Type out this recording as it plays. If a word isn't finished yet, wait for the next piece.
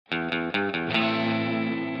Hey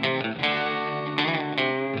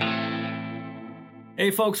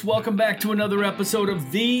folks, welcome back to another episode of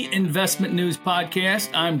the Investment News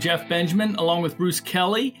Podcast. I'm Jeff Benjamin along with Bruce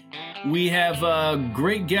Kelly. We have a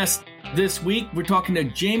great guest this week. We're talking to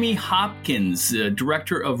Jamie Hopkins,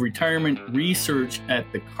 Director of Retirement Research at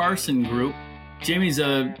the Carson Group. Jamie's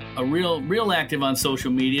a real active on social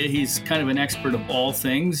media. He's kind of an expert of all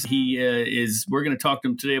things. We're going to talk to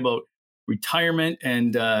him today about retirement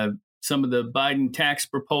and some of the Biden tax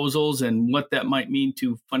proposals and what that might mean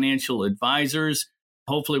to financial advisors.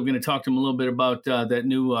 Hopefully, we're going to talk to him a little bit about that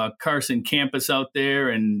new Carson campus out there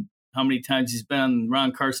and how many times he's been on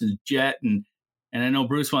Ron Carson's jet. And I know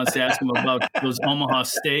Bruce wants to ask him about those Omaha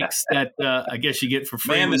steaks that I guess you get for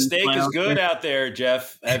free. Man, the steak is good out there,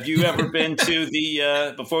 Jeff. Have you ever been to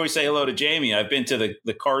the, before we say hello to Jamie, I've been to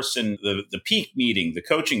the Carson, the peak meeting, the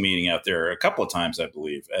coaching meeting out there a couple of times, I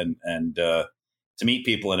believe, and to meet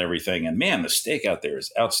people and everything. And man, the steak out there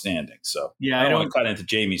is outstanding. So yeah, I don't want to cut into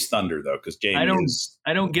Jamie's thunder though, because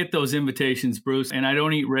I don't get those invitations, Bruce, and I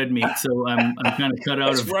don't eat red meat, so I'm kind of cut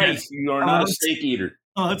out of right. You are not a steak eater.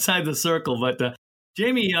 Outside the circle. But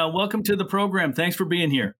Jamie, welcome to the program. Thanks for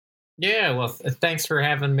being here. Yeah, well, thanks for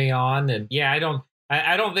having me on. And yeah, I don't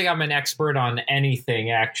think I'm an expert on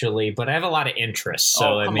anything actually, but I have a lot of interests.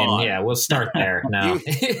 So yeah, we'll start there now.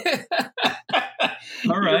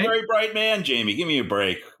 All right. You're a very bright man, Jamie. Give me a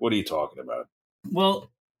break. What are you talking about? Well,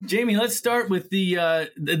 Jamie, let's start with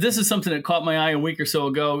this is something that caught my eye a week or so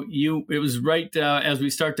ago. It was right as we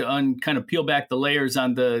start to kind of peel back the layers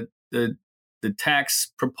on the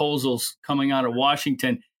tax proposals coming out of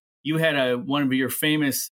Washington. You had one of your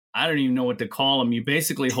famous, I don't even know what to call them. You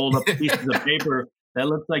basically hold up pieces of paper that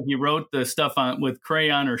looks like you wrote the stuff on with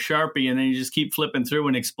crayon or Sharpie, and then you just keep flipping through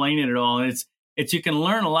and explaining it all. And it's you can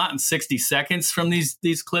learn a lot in 60 seconds from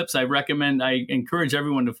these clips. I encourage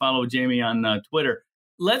everyone to follow Jamie on Twitter.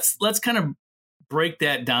 Let's kind of break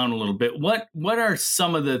that down a little bit. What are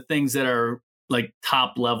some of the things that are like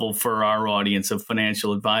top level for our audience of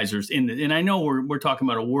financial advisors? And I know we're talking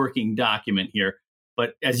about a working document here,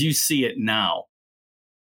 but as you see it now.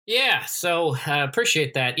 Yeah, so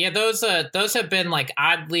appreciate that. Yeah, those have been like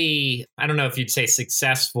oddly, I don't know if you'd say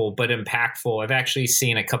successful, but impactful. I've actually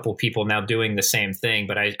seen a couple people now doing the same thing,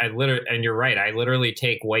 but I literally, and you're right, I literally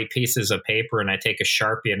take white pieces of paper and I take a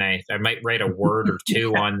Sharpie and I might write a word or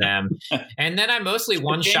two on them. And then I mostly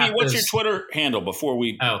one-shot Jamie, what's your Twitter handle before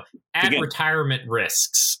we begin? Retirement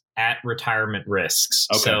Risks, at Retirement Risks.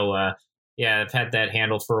 Okay. So, yeah, I've had that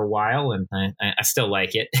handle for a while and I still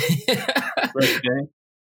like it. Okay.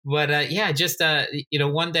 But yeah, just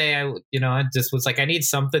one day I just was like, I need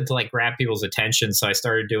something to like grab people's attention, so I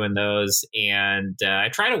started doing those, and I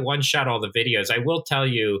try to one shot all the videos. I will tell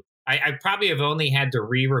you, I probably have only had to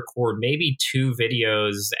re-record maybe 2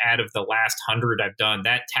 videos out of the last 100 I've done.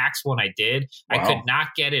 That tax one I did, wow. I could not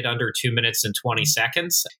get it under 2 minutes and 20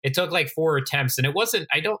 seconds. It took like 4 attempts, and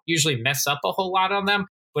I don't usually mess up a whole lot on them,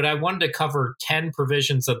 but I wanted to cover 10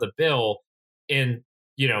 provisions of the bill in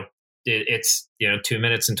it's 2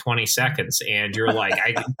 minutes and 20 seconds, and you're like,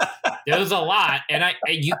 it was a lot, and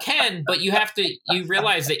you can, but you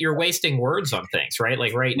realize that you're wasting words on things, right?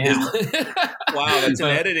 Like right now. Wow, that's an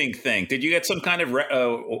editing thing. Did you get some kind of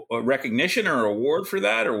recognition or award for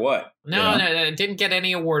that, or what? No, I didn't get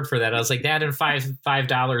any award for that. I was like, that and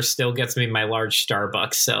 $5 still gets me my large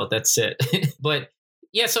Starbucks, so that's it. But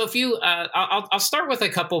yeah, so if you, I'll start with a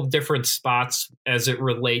couple of different spots as it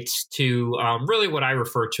relates to really what I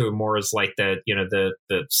refer to more as like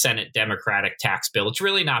the Senate Democratic tax bill. It's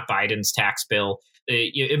really not Biden's tax bill.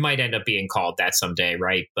 It might end up being called that someday,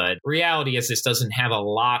 right? But reality is this doesn't have a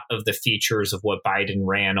lot of the features of what Biden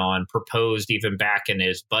ran on, proposed even back in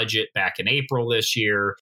his budget back in April this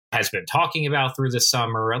year, has been talking about through the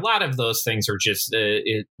summer. A lot of those things are just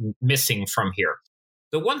missing from here.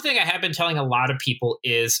 The one thing I have been telling a lot of people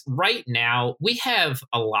is right now we have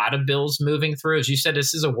a lot of bills moving through. As you said,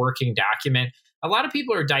 this is a working document. A lot of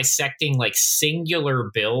people are dissecting like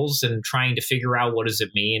singular bills and trying to figure out what does it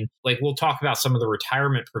mean. Like we'll talk about some of the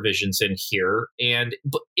retirement provisions in here.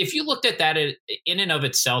 But if you looked at that in and of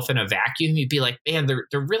itself in a vacuum, you'd be like, man,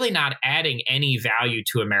 they're really not adding any value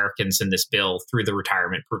to Americans in this bill through the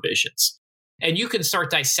retirement provisions. And you can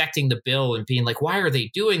start dissecting the bill and being like, why are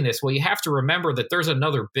they doing this? Well, you have to remember that there's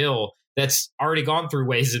another bill that's already gone through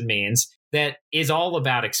Ways and Means that is all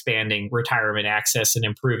about expanding retirement access and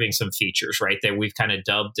improving some features, right? That we've kind of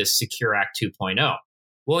dubbed as Secure Act 2.0.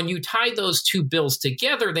 Well, when you tie those two bills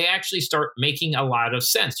together, they actually start making a lot of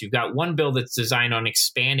sense. You've got one bill that's designed on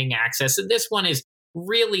expanding access, and this one is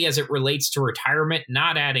really, as it relates to retirement,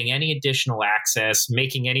 not adding any additional access,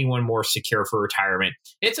 making anyone more secure for retirement.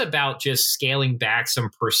 It's about just scaling back some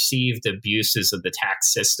perceived abuses of the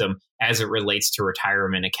tax system as it relates to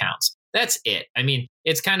retirement accounts. That's it. I mean,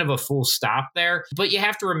 it's kind of a full stop there, but you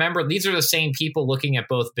have to remember these are the same people looking at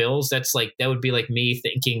both bills. That would be like me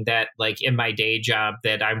thinking that like in my day job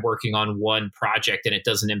that I'm working on one project and it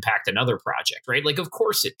doesn't impact another project, right? Like, of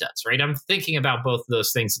course it does, right? I'm thinking about both of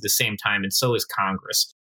those things at the same time, and so is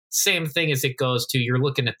Congress. Same thing as it goes to, you're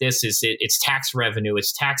looking at this, it's tax revenue,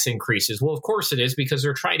 it's tax increases. Well, of course it is, because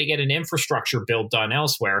they're trying to get an infrastructure bill done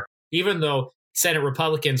elsewhere, even though Senate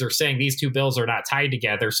Republicans are saying these two bills are not tied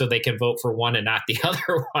together so they can vote for one and not the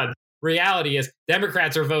other one. Reality is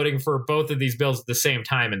Democrats are voting for both of these bills at the same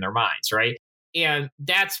time in their minds, right? And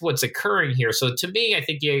that's what's occurring here. So to me, I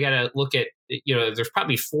think you got to look at, there's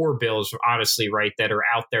probably 4 bills, honestly, right, that are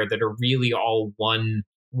out there that are really all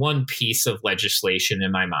one piece of legislation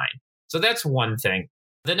in my mind. So that's one thing.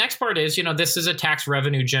 The next part is, this is a tax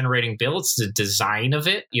revenue generating bill. It's the design of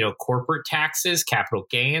it, corporate taxes, capital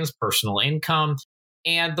gains, personal income.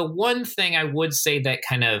 And the one thing I would say that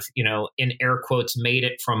kind of, in air quotes, made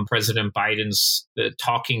it from President Biden's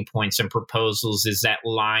talking points and proposals is that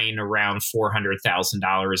line around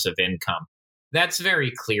 $400,000 of income. That's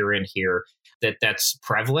very clear in here that that's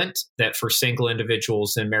prevalent, that for single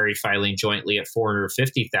individuals and married filing jointly at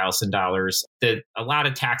 $450,000, that a lot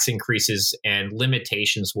of tax increases and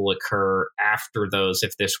limitations will occur after those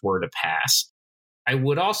if this were to pass. I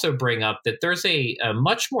would also bring up that there's a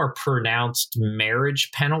much more pronounced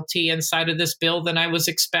marriage penalty inside of this bill than I was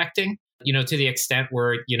expecting. To the extent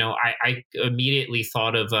where, I immediately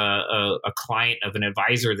thought of a client of an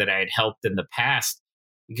advisor that I had helped in the past,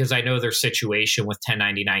 because I know their situation with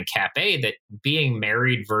 1099 Cap A, that being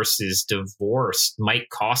married versus divorced might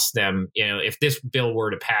cost them, if this bill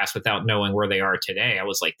were to pass without knowing where they are today, I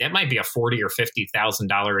was like, that might be a $40,000 or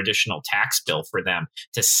 $50,000 additional tax bill for them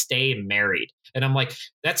to stay married. And I'm like,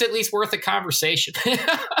 that's at least worth a conversation.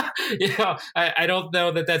 I don't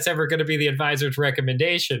know that that's ever going to be the advisor's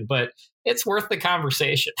recommendation, but it's worth the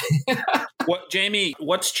conversation. Jamie,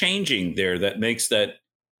 what's changing there that makes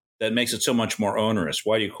it so much more onerous?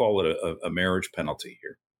 Why do you call it a marriage penalty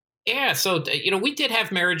here? Yeah, so, we did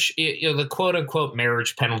have marriage, the quote unquote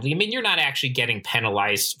marriage penalty. I mean, you're not actually getting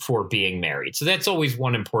penalized for being married. So that's always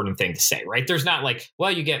one important thing to say, right? There's not like,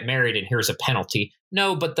 well, you get married and here's a penalty.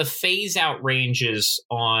 No, but the phase out ranges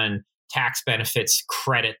on tax benefits,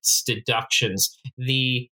 credits, deductions,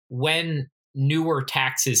 when newer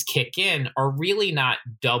taxes kick in are really not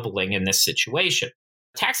doubling in this situation.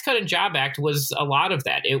 Tax Cut and Job Act was a lot of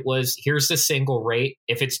that. It was, here's the single rate.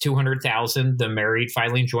 If it's $200,000, the married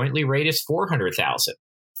filing jointly rate is $400,000.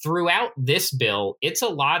 Throughout this bill, it's a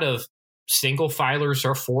lot of single filers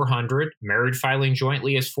are $400, married filing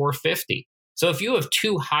jointly is $450. So if you have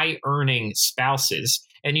 2 high earning spouses,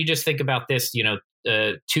 and you just think about this,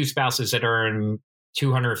 2 spouses that earn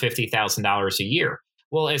 $250,000 a year.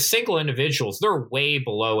 Well, as single individuals, they're way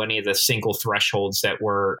below any of the single thresholds that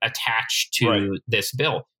were attached to this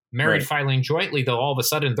bill. Married filing jointly, though, all of a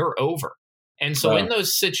sudden they're over. And so in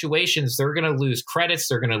those situations, they're going to lose credits,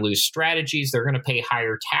 they're going to lose strategies, they're going to pay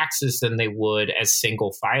higher taxes than they would as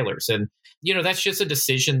single filers. And, that's just a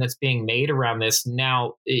decision that's being made around this.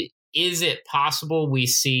 Now, is it possible we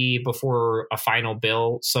see before a final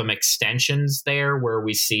bill some extensions there where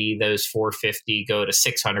we see those 450 go to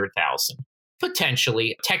 600,000?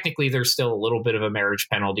 Potentially. Technically, there's still a little bit of a marriage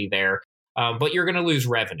penalty there, but you're going to lose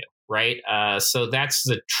revenue, right? So that's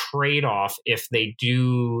the trade-off. If they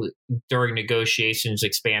do, during negotiations,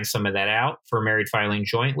 expand some of that out for married filing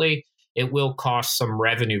jointly, it will cost some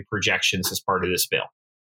revenue projections as part of this bill.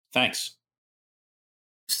 Thanks.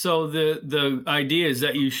 So the idea is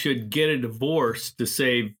that you should get a divorce to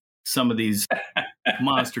save some of these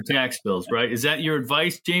monster tax bills, right? Is that your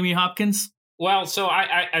advice, Jamie Hopkins? Well, so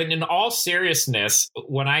I in all seriousness,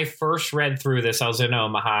 when I first read through this, I was in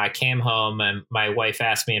Omaha. I came home and my wife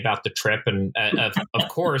asked me about the trip. And of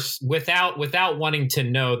course, without wanting to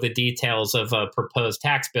know the details of a proposed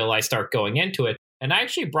tax bill, I start going into it. And I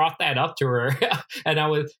actually brought that up to her. And I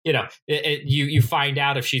was, you find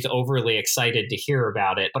out if she's overly excited to hear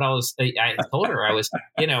about it. But I told her,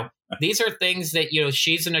 these are things that,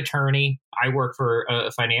 she's an attorney. I work for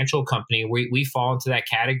a financial company. We fall into that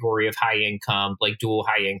category of high income, like dual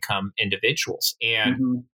high income individuals.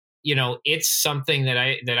 And, it's something that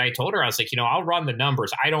I told her. I was like, I'll run the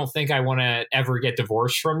numbers. I don't think I want to ever get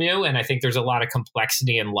divorced from you. And I think there's a lot of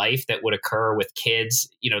complexity in life that would occur with kids.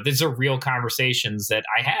 These are real conversations that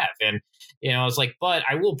I have. And, I was like, but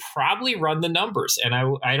I will probably run the numbers. And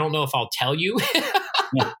I don't know if I'll tell you.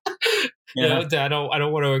 Yeah. I don't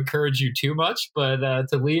want to encourage you too much, but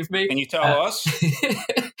to leave me. Can you tell us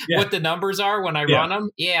what the numbers are when I run them?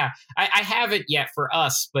 Yeah, I haven't yet for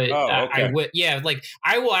us, but okay. I would. Yeah, like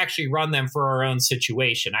I will actually run them for our own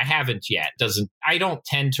situation. I haven't yet. I don't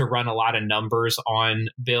tend to run a lot of numbers on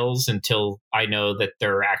bills until I know that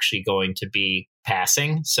they're actually going to be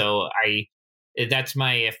passing. So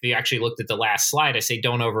if you actually looked at the last slide, I say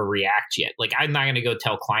don't overreact yet. Like I'm not going to go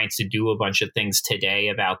tell clients to do a bunch of things today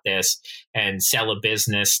about this and sell a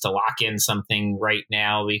business to lock in something right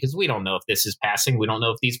now, because we don't know if this is passing. We don't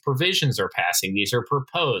know if these provisions are passing. These are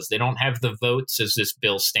proposed. They don't have the votes as this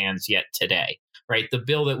bill stands yet today, right? The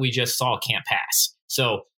bill that we just saw can't pass.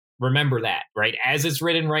 So remember that, right? As it's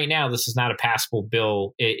written right now, this is not a passable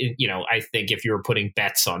bill. I think if you were putting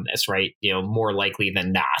bets on this, right, more likely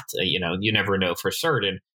than not, you never know for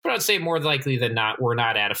certain. But I'd say more likely than not, we're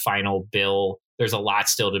not at a final bill. There's a lot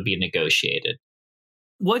still to be negotiated.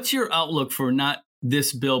 What's your outlook for not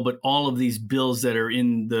this bill, but all of these bills that are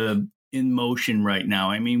in motion right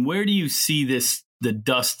now? I mean, where do you see the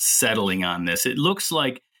dust settling on this? It looks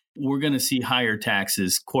like we're going to see higher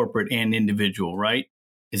taxes, corporate and individual, right?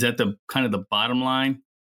 Is that the kind of the bottom line?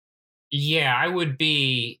 Yeah,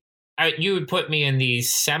 you would put me in the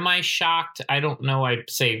semi-shocked. I don't know. I'd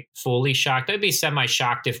say fully shocked. I'd be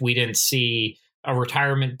semi-shocked if we didn't see a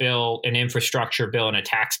retirement bill, an infrastructure bill, and a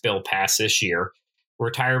tax bill pass this year.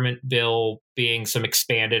 Retirement bill being some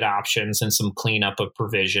expanded options and some cleanup of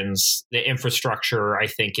provisions. The infrastructure, I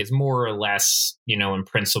think, is more or less, in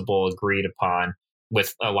principle agreed upon,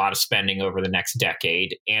 with a lot of spending over the next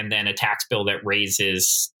decade, and then a tax bill that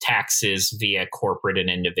raises taxes via corporate and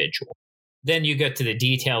individual. Then you get to the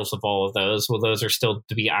details of all of those. Well, those are still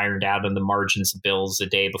to be ironed out in the margins of bills a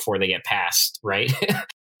day before they get passed, right?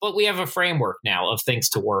 But we have a framework now of things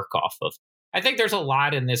to work off of. I think there's a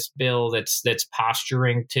lot in this bill that's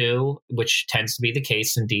posturing too, which tends to be the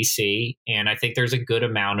case in DC. And I think there's a good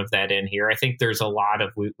amount of that in here. I think there's a lot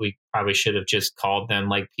of, we probably should have just called them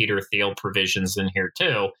like Peter Thiel provisions in here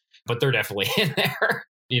too, but they're definitely in there,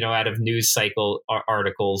 out of news cycle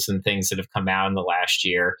articles and things that have come out in the last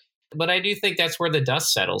year. But I do think that's where the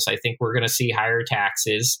dust settles. I think we're going to see higher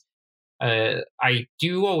taxes. I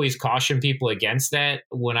do always caution people against that.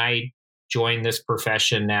 When I joined this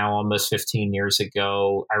profession now almost 15 years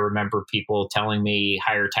ago, I remember people telling me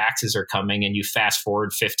higher taxes are coming, and you fast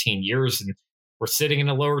forward 15 years and we're sitting in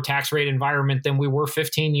a lower tax rate environment than we were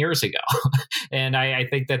 15 years ago. And I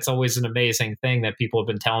think that's always an amazing thing that people have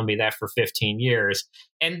been telling me that for 15 years.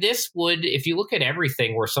 And this would, if you look at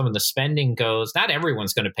everything where some of the spending goes, not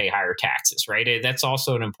everyone's going to pay higher taxes, right? That's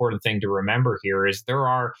also an important thing to remember here is there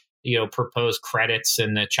are, proposed credits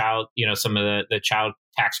and the child, some of the child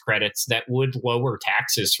tax credits that would lower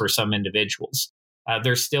taxes for some individuals.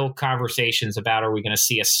 There's still conversations about, are we going to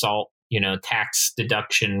see a SALT, tax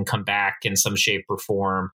deduction come back in some shape or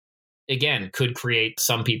form? Again, could create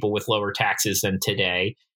some people with lower taxes than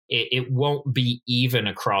today. It won't be even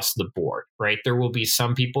across the board, right? There will be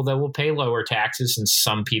some people that will pay lower taxes and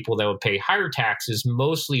some people that will pay higher taxes,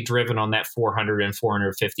 mostly driven on that $400,000 and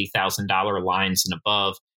 $450,000 lines and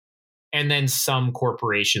above. And then some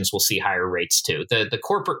corporations will see higher rates too. The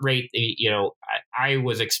corporate rate, I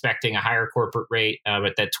was expecting a higher corporate rate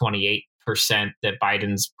at that 28% that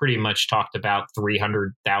Biden's pretty much talked about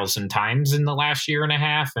 300,000 times in the last year and a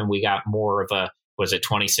half. And we got more of a,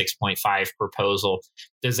 26.5 proposal.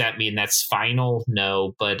 Does that mean that's final?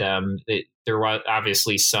 No, but there was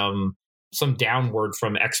obviously some downward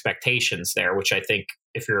from expectations there, which I think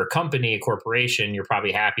if you're a company, a corporation, you're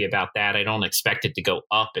probably happy about that. I don't expect it to go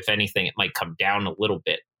up. If anything, it might come down a little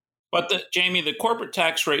bit. But Jamie, the corporate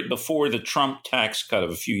tax rate before the Trump tax cut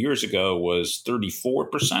of a few years ago was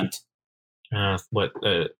 34%.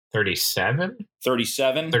 37?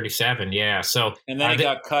 37? 37, yeah. So, and then it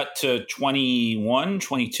got cut to 21,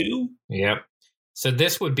 22? Yep. So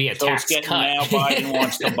this would be a tax cut. Now Biden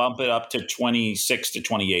wants to bump it up to 26 to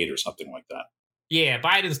 28 or something like that. Yeah,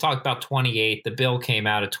 Biden's talked about 28. The bill came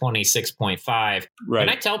out at 26.5. Right. And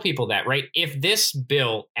I tell people that, right? If this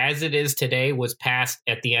bill, as it is today, was passed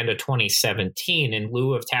at the end of 2017 in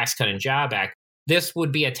lieu of Tax Cut and Job Act, this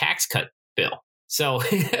would be a tax cut bill. So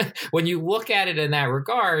when you look at it in that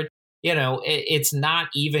regard, it's not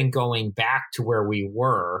even going back to where we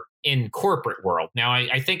were in corporate world. Now,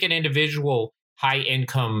 I think an individual high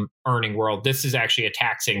income earning world, this is actually a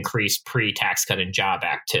tax increase pre-Tax Cut and Job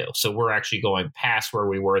Act too. So we're actually going past where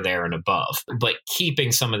we were there and above, but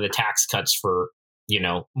keeping some of the tax cuts for,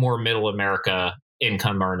 more middle America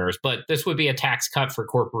income earners. But this would be a tax cut for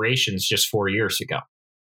corporations just 4 years ago.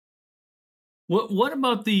 What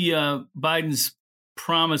about the Biden's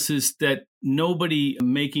promises that nobody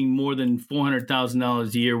making more than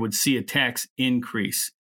 $400,000 a year would see a tax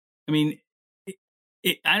increase. I mean,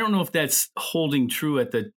 I don't know if that's holding true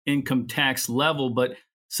at the income tax level, but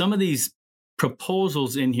some of these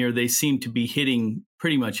proposals in here, they seem to be hitting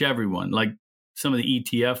pretty much everyone, like some of the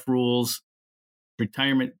ETF rules,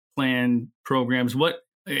 retirement plan programs,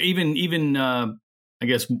 even I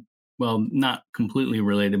guess, well, not completely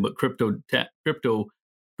related, but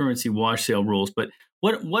cryptocurrency wash sale rules. But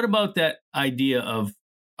what about that idea of,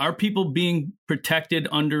 are people being protected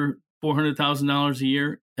under $400,000 a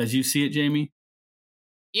year as you see it, Jamie?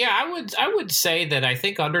 Yeah, I would say that I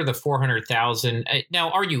think under the 400,000.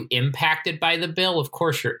 Now, are you impacted by the bill? Of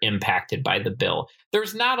course, you're impacted by the bill.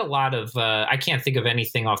 There's not a lot of. I can't think of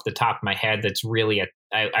anything off the top of my head that's really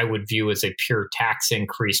I would view as a pure tax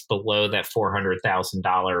increase below that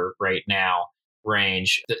 $400,000 right now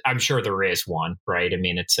range. I'm sure there is one, right? I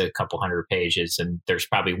mean, it's a couple hundred pages, and there's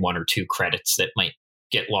probably one or two credits that might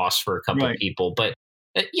get lost for a couple of people, but.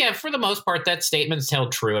 Yeah, for the most part, that statement's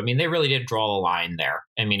held true. I mean, they really did draw a line there.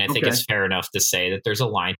 I mean, I think it's fair enough to say that there's a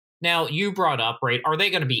line. Now, you brought up, right, are they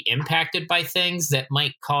going to be impacted by things that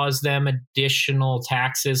might cause them additional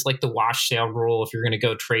taxes, like the wash sale rule? If you're going to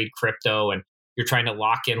go trade crypto and you're trying to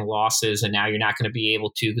lock in losses and now you're not going to be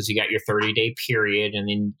able to because you got your 30-day period and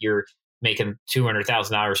then you're making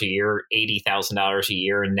 $200,000 a year, $80,000 a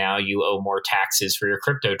year, and now you owe more taxes for your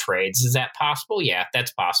crypto trades. Is that possible? Yeah,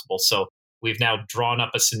 that's possible. So we've now drawn up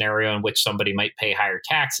a scenario in which somebody might pay higher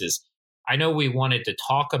taxes. I know we wanted to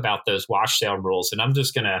talk about those wash sale rules, and I'm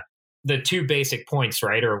just going to, the two basic points,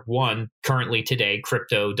 right, are one, currently today,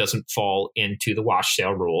 crypto doesn't fall into the wash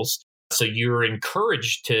sale rules. So you're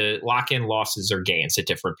encouraged to lock in losses or gains at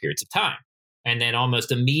different periods of time, and then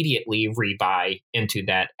almost immediately rebuy into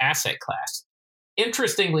that asset class.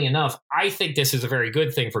 Interestingly enough, I think this is a very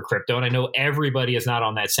good thing for crypto, and I know everybody is not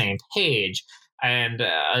on that same page. And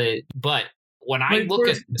but when I look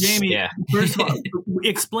at Jamie, first of all,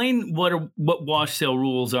 explain what wash sale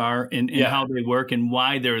rules are and how they work and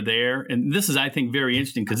why they're there. And this is, I think, very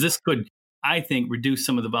interesting because this could, I think, reduce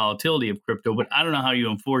some of the volatility of crypto. But I don't know how you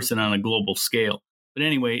enforce it on a global scale. But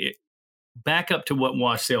anyway, back up to what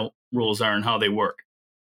wash sale rules are and how they work.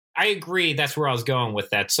 I agree. That's where I was going with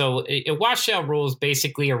that. So a wash sale rule is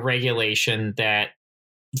basically a regulation that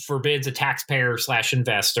forbids a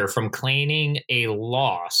taxpayer/investor from claiming a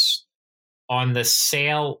loss on the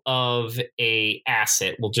sale of a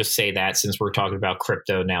asset. We'll just say that since we're talking about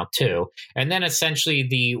crypto now too. And then essentially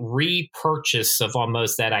the repurchase of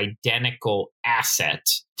almost that identical asset.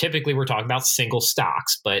 Typically we're talking about single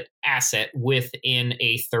stocks, but asset within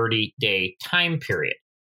a 30-day time period.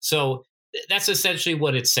 So that's essentially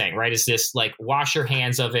what it's saying, right? Is this like wash your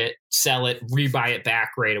hands of it, sell it, rebuy it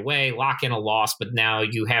back right away, lock in a loss, but now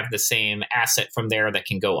you have the same asset from there that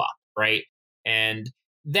can go up, right? And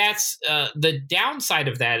that's the downside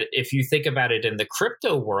of that, if you think about it in the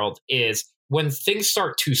crypto world, is when things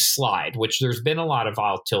start to slide, which there's been a lot of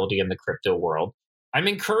volatility in the crypto world, I'm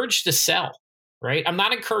encouraged to sell, right? I'm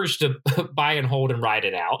not encouraged to buy and hold and ride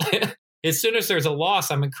it out. As soon as there's a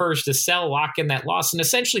loss, I'm encouraged to sell, lock in that loss, and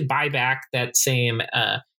essentially buy back that same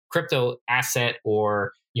crypto asset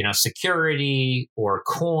or security or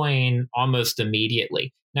coin almost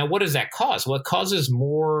immediately. Now, what does that cause? Well, it causes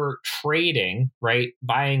more trading, right?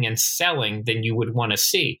 Buying and selling than you would want to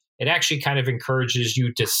see. It actually kind of encourages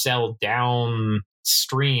you to sell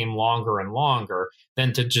downstream longer and longer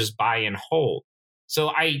than to just buy and hold. So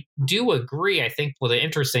I do agree. I think the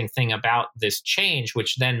interesting thing about this change,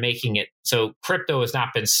 which then making it so crypto has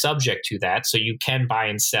not been subject to that. So you can buy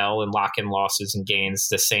and sell and lock in losses and gains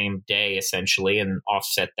the same day, essentially, and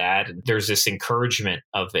offset that. And there's this encouragement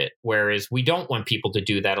of it, whereas we don't want people to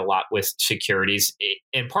do that a lot with securities.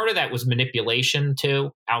 And part of that was manipulation,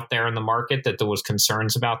 too, out there in the market, that there was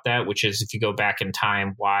concerns about that, which is, if you go back in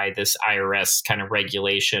time, why this IRS kind of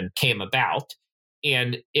regulation came about.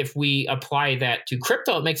 And if we apply that to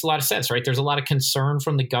crypto, it makes a lot of sense, right? There's a lot of concern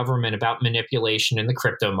from the government about manipulation in the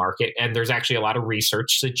crypto market. And there's actually a lot of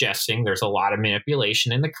research suggesting there's a lot of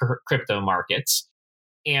manipulation in the crypto markets.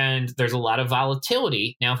 And there's a lot of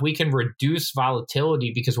volatility. Now, if we can reduce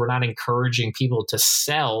volatility because we're not encouraging people to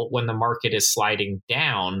sell when the market is sliding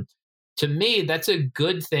down, to me, that's a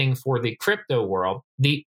good thing for the crypto world.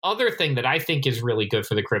 The other thing that I think is really good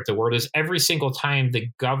for the crypto world is every single time the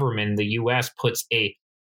government, the US, puts a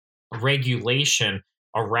regulation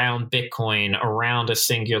around Bitcoin, around a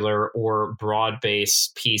singular or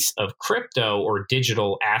broad-based piece of crypto or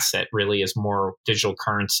digital asset, really is more digital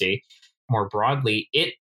currency more broadly,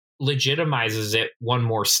 it legitimizes it one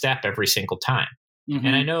more step every single time. Mm-hmm.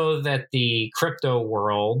 And I know that the crypto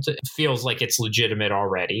world feels like it's legitimate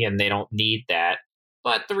already and they don't need that.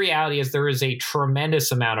 But the reality is there is a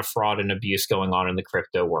tremendous amount of fraud and abuse going on in the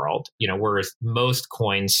crypto world, whereas most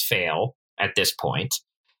coins fail at this point.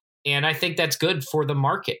 And I think that's good for the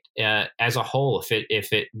market as a whole.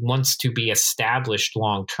 If it wants to be established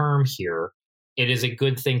long term here, it is a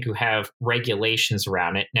good thing to have regulations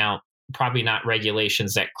around it. Now, probably not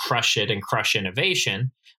regulations that crush it and crush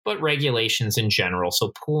innovation, but regulations in general.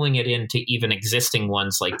 So pulling it into even existing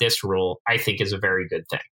ones like this rule, I think is a very good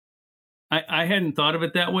thing. I hadn't thought of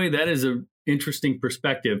it that way. That is an interesting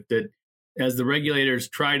perspective, that as the regulators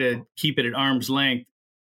try to keep it at arm's length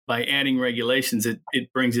by adding regulations, it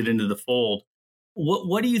brings it into the fold.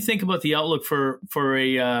 What do you think about the outlook for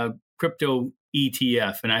a crypto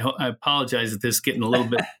ETF? And I apologize if this is getting a little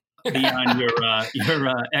bit beyond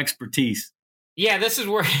your expertise. Yeah, this is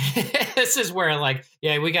where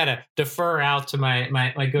we got to defer out to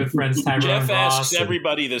my good friends Tyrone Jeff Ross asks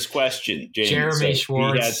everybody this question, Jamie. Jeremy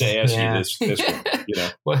Schwartz. He had to ask you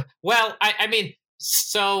this one. Well, I mean,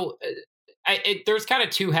 so there's kind of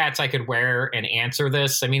two hats I could wear and answer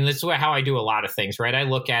this. I mean, this is how I do a lot of things, right? I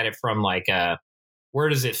look at it from where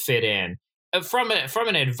does it fit in? From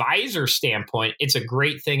an advisor standpoint, it's a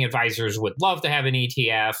great thing. Advisors would love to have an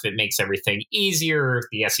ETF. It makes everything easier.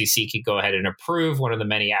 The SEC could go ahead and approve one of the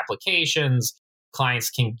many applications. Clients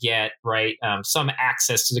can get some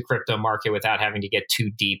access to the crypto market without having to get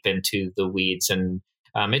too deep into the weeds. And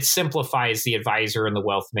it simplifies the advisor and the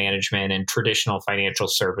wealth management and traditional financial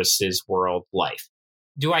services world life.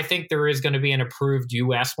 Do I think there is going to be an approved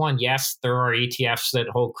U.S. one? Yes, there are ETFs that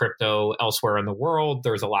hold crypto elsewhere in the world.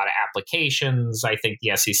 There's a lot of applications. I think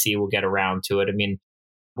the SEC will get around to it. I mean,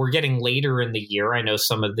 we're getting later in the year. I know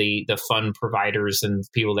some of the fund providers and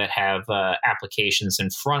people that have applications in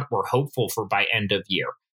front were hopeful for by end of year.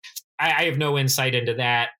 I have no insight into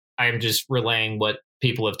that. I'm just relaying what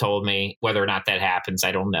people have told me. Whether or not that happens,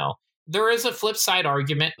 I don't know. There is a flip side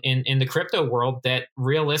argument in the crypto world that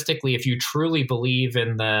realistically, if you truly believe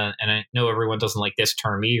in and I know everyone doesn't like this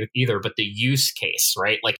term either, but the use case,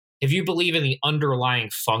 right? Like if you believe in the underlying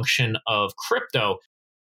function of crypto,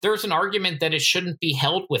 there's an argument that it shouldn't be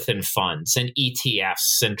held within funds and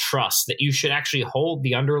ETFs and trusts, that you should actually hold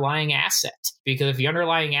the underlying asset. Because if the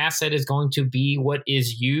underlying asset is going to be what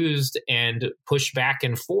is used and pushed back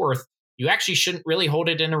and forth, you actually shouldn't really hold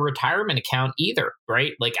it in a retirement account either,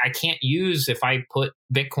 right? Like I can't use, if I put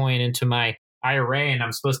Bitcoin into my IRA and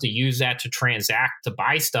I'm supposed to use that to transact, to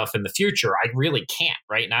buy stuff in the future, I really can't,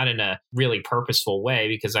 right? Not in a really purposeful way,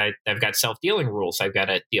 because I've got self-dealing rules I've got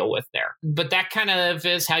to deal with there. But that kind of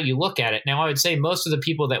is how you look at it. Now, I would say most of the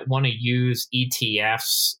people that want to use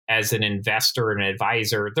ETFs as an investor and an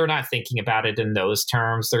advisor, they're not thinking about it in those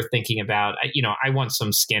terms. They're thinking about, I want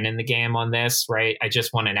some skin in the game on this, right? I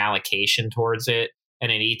just want an allocation towards it.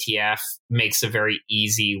 And an ETF makes a very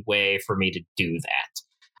easy way for me to do that.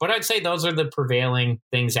 But I'd say those are the prevailing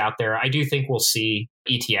things out there. I do think we'll see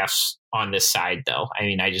ETFs on this side, though. I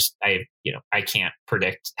mean, I can't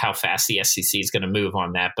predict how fast the SEC is going to move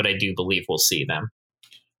on that, but I do believe we'll see them.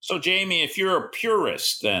 So, Jamie, if you're a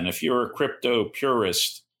purist, then if you're a crypto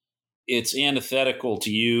purist, it's antithetical to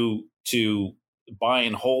you to buy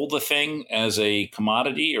and hold the thing as a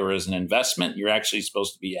commodity or as an investment. You're actually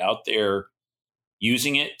supposed to be out there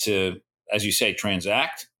using it to, as you say,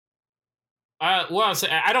 transact. So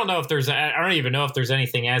I don't know if I don't even know if there's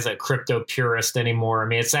anything as a crypto purist anymore. I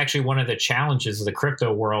mean, it's actually one of the challenges of the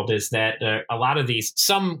crypto world is that a lot of these,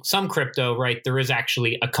 some crypto, right, there is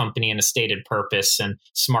actually a company and a stated purpose and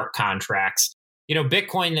smart contracts.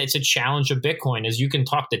 Bitcoin, it's a challenge of Bitcoin is you can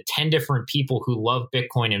talk to 10 different people who love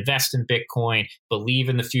Bitcoin, invest in Bitcoin, believe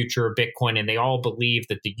in the future of Bitcoin, and they all believe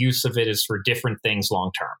that the use of it is for different things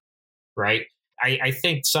long term, right? I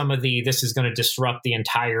think this is going to disrupt the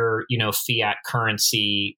entire, fiat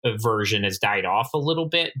currency version has died off a little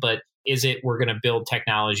bit, but is it we're going to build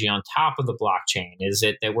technology on top of the blockchain? Is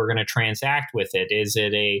it that we're going to transact with it? Is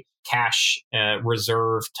it a cash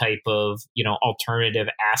reserve type of, alternative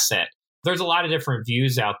asset? There's a lot of different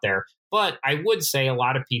views out there, but I would say a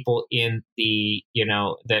lot of people in the,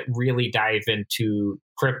 that really dive into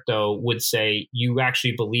crypto would say you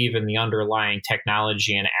actually believe in the underlying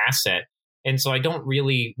technology and asset. And so I don't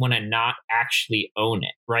really want to not actually own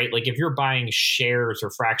it, right? Like if you're buying shares or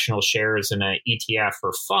fractional shares in an ETF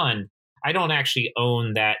or fund, I don't actually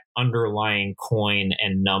own that underlying coin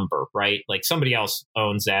and number, right? Like somebody else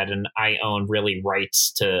owns that and I own really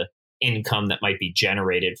rights to income that might be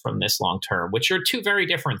generated from this long term, which are two very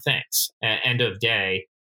different things. End of day,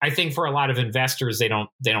 I think for a lot of investors, they don't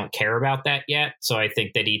care about that yet. So I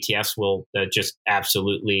think that ETFs will just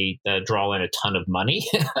absolutely draw in a ton of money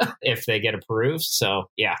if they get approved. So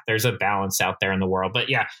yeah, there's a balance out there in the world. But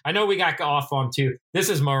yeah, I know we got off on this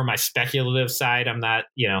is more my speculative side. I'm not,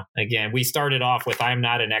 again, we started off with I'm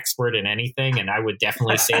not an expert in anything, and I would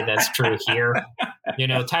definitely say that's true here.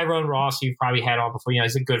 Tyrone Ross, you've probably had on before,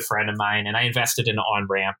 he's a good friend of mine, and I invested in an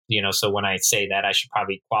on-ramp, so when I say that, I should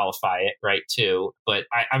probably qualify it right too. But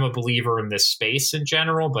I'm a believer in this space in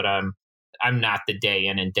general, but I'm not the day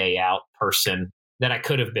in and day out person that I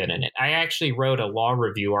could have been in it. I actually wrote a law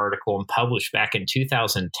review article and published back in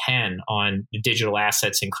 2010 on digital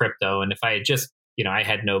assets and crypto. And if I had just, I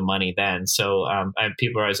had no money then. So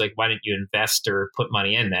people are always like, why didn't you invest or put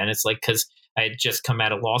money in then? It's like, because I had just come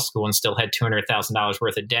out of law school and still had $200,000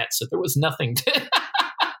 worth of debt. So there was nothing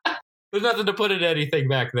there's nothing to put in anything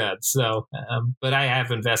back then. So, but I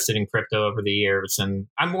have invested in crypto over the years, and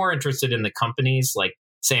I'm more interested in the companies. Like,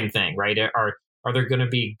 same thing, right? Are there going to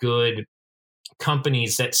be good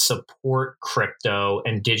companies that support crypto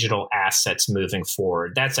and digital assets moving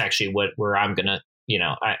forward? That's actually where I'm going to,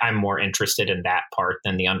 I'm more interested in that part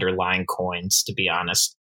than the underlying coins, to be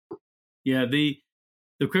honest. Yeah, the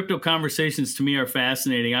crypto conversations to me are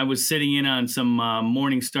fascinating. I was sitting in on some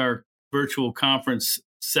Morningstar virtual conference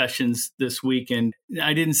sessions this week, and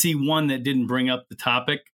I didn't see one that didn't bring up the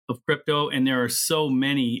topic of crypto. And there are so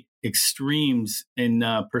many extremes and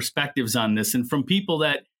perspectives on this, and from people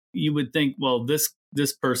that you would think, well, this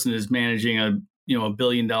person is managing a $1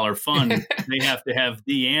 billion fund. They have to have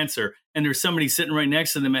the answer. And there's somebody sitting right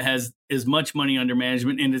next to them that has as much money under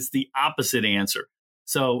management, and it's the opposite answer.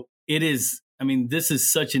 So it is. I mean, this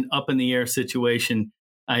is such an up in the air situation.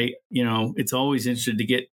 It's always interesting to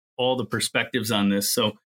get all the perspectives on this.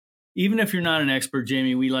 So even if you're not an expert,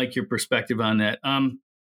 Jamie, we like your perspective on that. I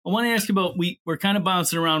want to ask you about, we're kind of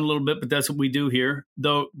bouncing around a little bit, but that's what we do here.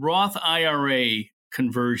 The Roth IRA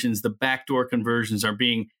conversions, the backdoor conversions are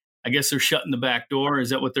being, I guess they're shutting the back door.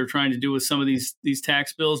 Is that what they're trying to do with some of these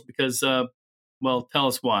tax bills? Because, well, tell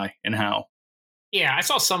us why and how. Yeah, I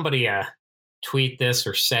saw somebody tweet this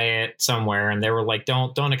or say it somewhere, and they were like,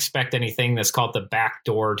 don't expect anything that's called the back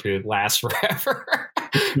door to last forever,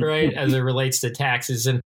 right? As it relates to taxes.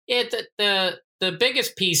 And the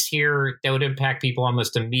biggest piece here that would impact people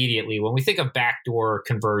almost immediately, when we think of backdoor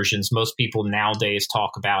conversions, most people nowadays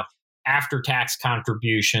talk about after-tax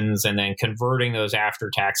contributions and then converting those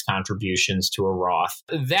after-tax contributions to a Roth.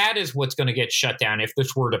 That is what's going to get shut down if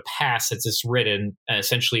this were to pass as it's written,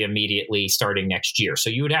 essentially immediately starting next year. So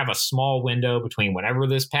you would have a small window between whenever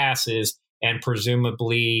this passes and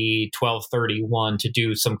presumably 12/31 to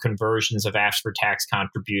do some conversions of after-tax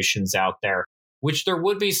contributions out there, which there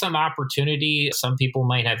would be some opportunity. Some people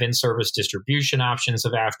might have in-service distribution options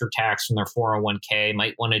of after-tax from their 401k,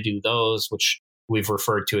 might want to do those, which we've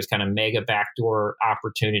referred to as kind of mega backdoor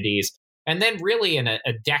opportunities. And then really in a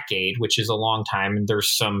decade, which is a long time, and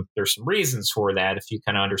there's some reasons for that if you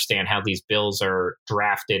kind of understand how these bills are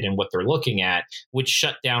drafted and what they're looking at, would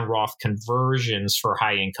shut down Roth conversions for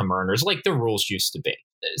high income earners like the rules used to be.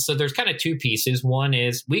 So there's kind of two pieces. One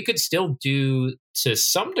is we could still do, to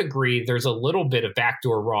some degree, there's a little bit of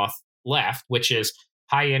backdoor Roth left, which is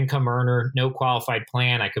high income earner, no qualified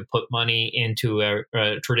plan. I could put money into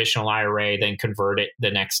a traditional IRA, then convert it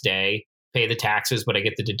the next day, pay the taxes, but I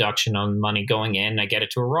get the deduction on money going in, and I get it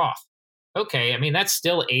to a Roth. Okay, I mean, that's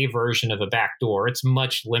still a version of a backdoor. It's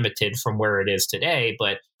much limited from where it is today,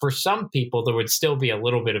 but for some people, there would still be a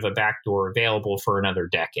little bit of a backdoor available for another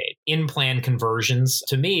decade. In-plan conversions,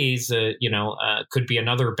 to me, could be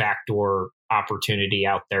another backdoor opportunity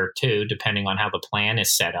out there too, depending on how the plan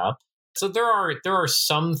is set up. So there are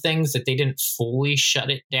some things that they didn't fully shut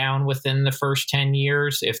it down within the first 10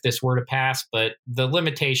 years if this were to pass, but the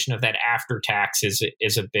limitation of that after tax is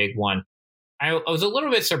a big one. I was a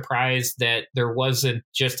little bit surprised that there wasn't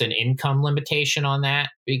just an income limitation on that,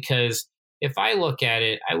 because if I look at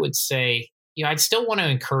it, I would say, I'd still want to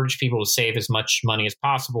encourage people to save as much money as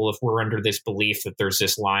possible if we're under this belief that there's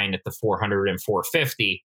this line at the 400 and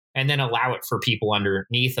 450. And then allow it for people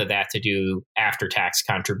underneath of that to do after-tax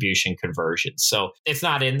contribution conversions. So it's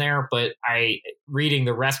not in there, but reading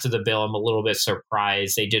the rest of the bill, I'm a little bit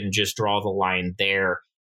surprised they didn't just draw the line there.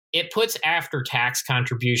 It puts after-tax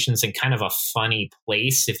contributions in kind of a funny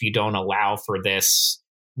place if you don't allow for this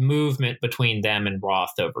movement between them and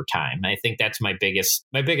Roth over time. I think that's my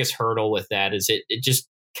biggest hurdle with that, is it just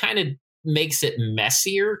kind of makes it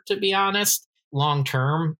messier, to be honest. Long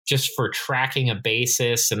term, just for tracking a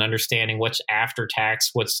basis and understanding what's after tax,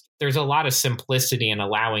 there's a lot of simplicity in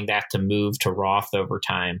allowing that to move to Roth over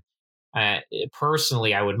time.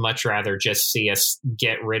 Personally, I would much rather just see us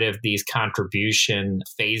get rid of these contribution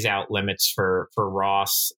phase out limits for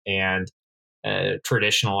Roths and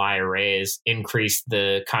traditional IRAs, increase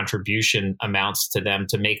the contribution amounts to them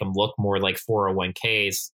to make them look more like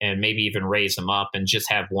 401ks, and maybe even raise them up and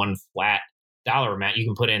just have one flat dollar amount. You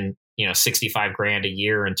can put in, 65 grand a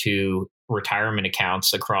year into retirement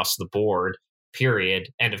accounts across the board, period,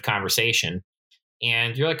 end of conversation.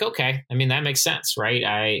 And you're like, okay, I mean, that makes sense,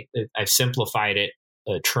 right? I've simplified it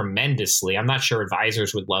tremendously. I'm not sure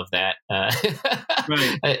advisors would love that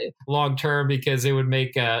right. Long term, because it would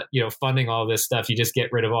make funding all this stuff. You just get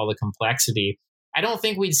rid of all the complexity. I don't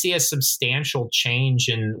think we'd see a substantial change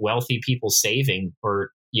in wealthy people saving or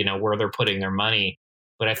where they're putting their money,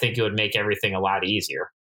 but I think it would make everything a lot easier.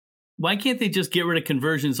 Why can't they just get rid of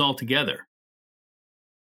conversions altogether?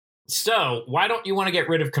 So why don't you want to get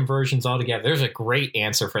rid of conversions altogether? There's a great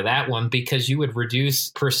answer for that one, because you would reduce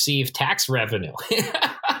perceived tax revenue.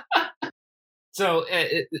 So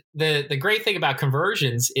the great thing about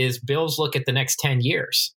conversions is bills look at the next 10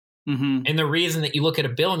 years. Mm-hmm. And the reason that you look at a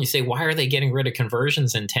bill and you say, why are they getting rid of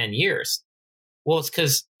conversions in 10 years? Well, it's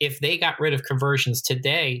because if they got rid of conversions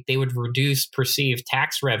today, they would reduce perceived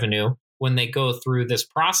tax revenue when they go through this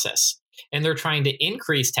process. And they're trying to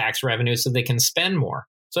increase tax revenue so they can spend more.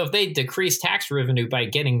 So if they decrease tax revenue by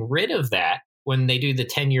getting rid of that, when they do the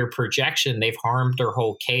 10-year projection, they've harmed their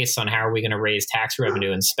whole case on how are we going to raise tax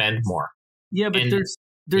revenue and spend more. Yeah, but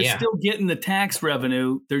they're still getting the tax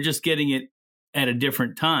revenue. They're just getting it at a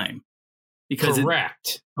different time.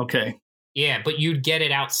 Correct. Okay. Yeah, but you'd get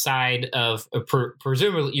it outside of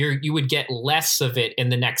presumably you would get less of it in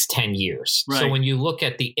the next 10 years. Right. So when you look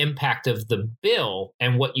at the impact of the bill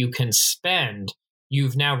and what you can spend,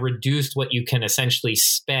 you've now reduced what you can essentially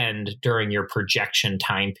spend during your projection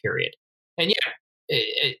time period. And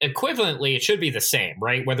equivalently, it should be the same,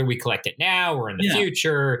 right? Whether we collect it now or in the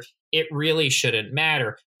future, it really shouldn't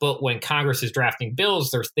matter. But when Congress is drafting bills,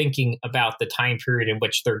 they're thinking about the time period in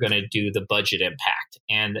which they're going to do the budget impact.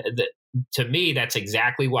 And to me, that's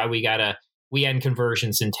exactly why we end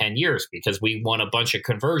conversions in 10 years, because we want a bunch of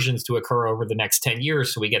conversions to occur over the next 10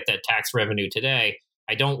 years. So we get that tax revenue today.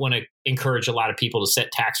 I don't want to encourage a lot of people to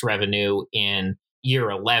set tax revenue in year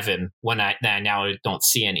 11 when I now don't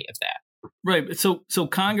see any of that. Right. So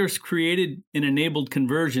Congress created and enabled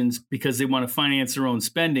conversions because they want to finance their own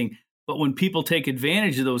spending. But when people take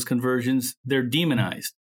advantage of those conversions, they're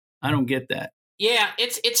demonized. I don't get that. Yeah,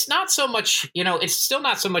 it's not so much, it's still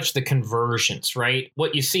not so much the conversions, right?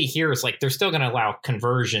 What you see here is like they're still going to allow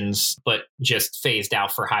conversions, but just phased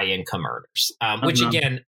out for high income earners, which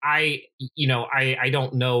again, I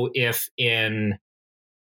don't know if in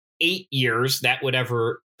 8 years that would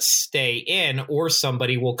ever stay in, or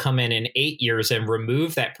somebody will come in 8 years and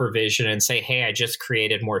remove that provision and say, hey, I just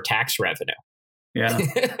created more tax revenue. Yeah.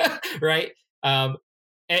 Right.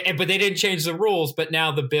 But they didn't change the rules, but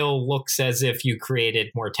now the bill looks as if you created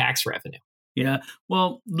more tax revenue. Yeah.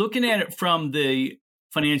 Well, looking at it from the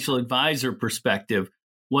financial advisor perspective,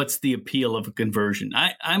 what's the appeal of a conversion?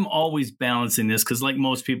 I'm always balancing this because like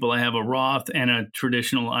most people, I have a Roth and a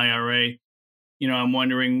traditional IRA. I'm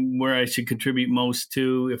wondering where I should contribute most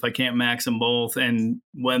to if I can't max them both, and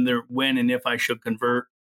when and if I should convert.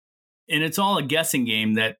 And it's all a guessing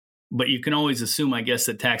game but you can always assume, I guess,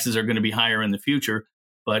 that taxes are going to be higher in the future.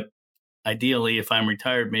 But ideally, if I'm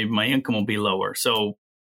retired, maybe my income will be lower. So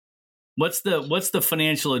what's the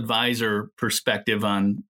financial advisor perspective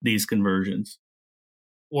on these conversions?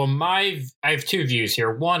 Well, I have two views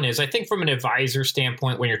here. One is, I think from an advisor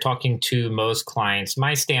standpoint, when you're talking to most clients,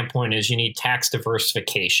 my standpoint is you need tax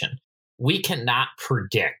diversification. We cannot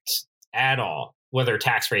predict at all whether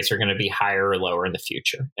tax rates are going to be higher or lower in the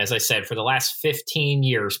future. As I said, for the last 15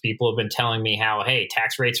 years, people have been telling me how, hey,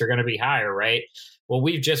 tax rates are going to be higher, right? Well,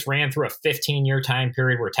 we've just ran through a 15-year time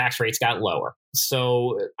period where tax rates got lower.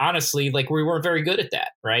 So honestly, we weren't very good at that,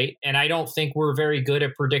 right? And I don't think we're very good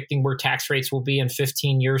at predicting where tax rates will be in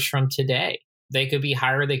 15 years from today. They could be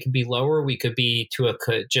higher, they could be lower. We could be to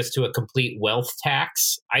a complete wealth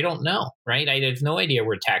tax. I don't know, right? I have no idea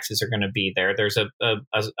where taxes are going to be there. There's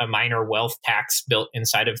a minor wealth tax built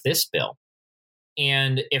inside of this bill.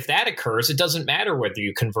 And if that occurs, it doesn't matter whether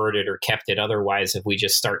you convert it or kept it. Otherwise, if we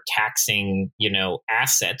just start taxing,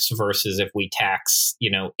 assets versus if we tax,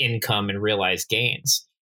 income and realized gains.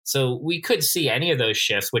 So we could see any of those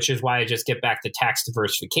shifts, which is why I just get back to tax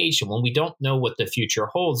diversification. When we don't know what the future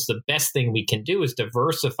holds, the best thing we can do is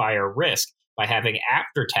diversify our risk by having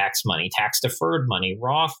after-tax money, tax-deferred money,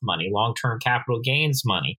 Roth money, long-term capital gains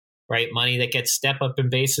money, right? Money that gets step-up in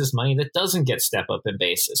basis, money that doesn't get step-up in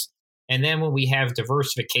basis. And then when we have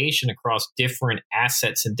diversification across different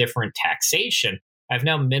assets and different taxation, I've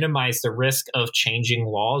now minimized the risk of changing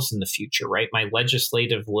laws in the future, right? My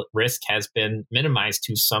legislative risk has been minimized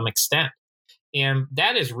to some extent. And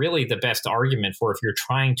that is really the best argument for if you're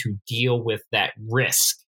trying to deal with that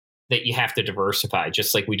risk that you have to diversify,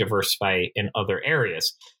 just like we diversify in other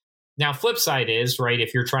areas. Now, flip side is, right,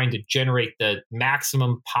 if you're trying to generate the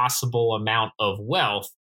maximum possible amount of wealth,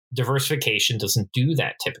 diversification doesn't do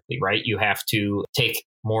that typically, right? You have to take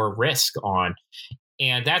more risk on.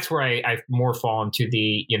 And that's where I more fall into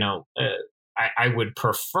the, I would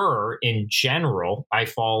prefer in general, I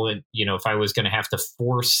fall in, if I was going to have to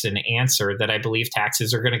force an answer, that I believe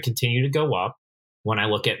taxes are going to continue to go up. When I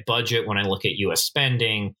look at budget, when I look at U.S.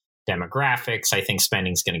 spending, demographics, I think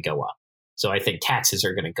spending is going to go up. So I think taxes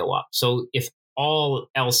are going to go up. So if all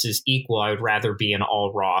else is equal, I would rather be an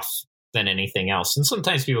all Roth than anything else. And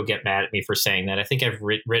sometimes people get mad at me for saying that. I think I've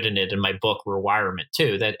written it in my book, Rewirement,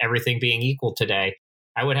 too, that everything being equal today,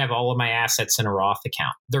 I would have all of my assets in a Roth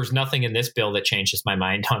account. There's nothing in this bill that changes my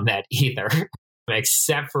mind on that either,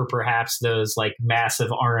 except for perhaps those like massive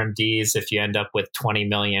RMDs if you end up with 20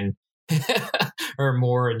 million or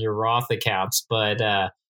more in your Roth accounts. But,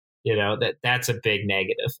 that's a big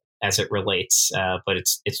negative as it relates. But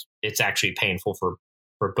it's actually painful for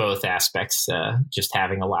both aspects, just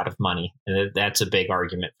having a lot of money. And that's a big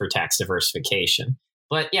argument for tax diversification.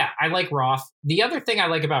 But yeah, I like Roth. The other thing I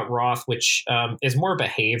like about Roth, which is more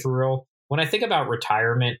behavioral, when I think about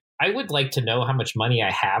retirement, I would like to know how much money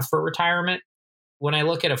I have for retirement. When I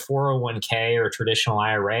look at a 401k or a traditional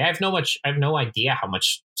IRA, I have no idea how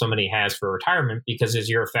much somebody has for retirement, because is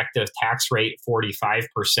your effective tax rate 45%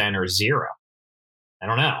 or zero? I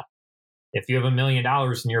don't know. If you have $1 million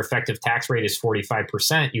and your effective tax rate is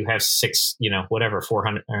 45%, you have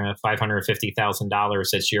 $550,000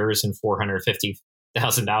 that's yours and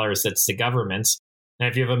 $450,000 that's the government's. And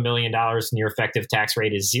if you have $1 million and your effective tax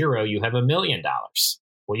rate is zero, you have $1 million.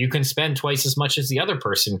 Well, you can spend twice as much as the other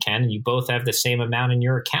person can, and you both have the same amount in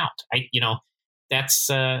your account. That's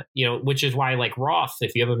which is why I like Roth.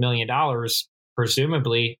 If you have $1 million,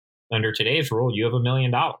 presumably under today's rule, you have $1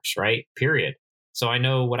 million, right? Period. So I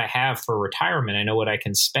know what I have for retirement. I know what I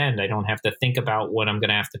can spend. I don't have to think about what I'm going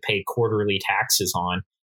to have to pay quarterly taxes on.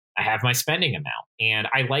 I have my spending amount. And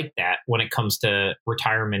I like that when it comes to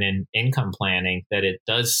retirement and income planning, that it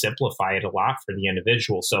does simplify it a lot for the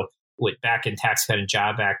individual. So back in Tax Cut and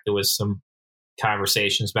Job Act, there was some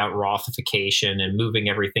conversations about Rothification and moving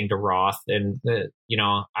everything to Roth. And,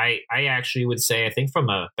 I actually would say, I think from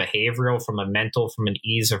a behavioral, from a mental, from an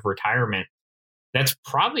ease of retirement, that's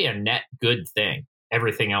probably a net good thing.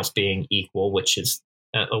 Everything else being equal, which is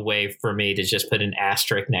a way for me to just put an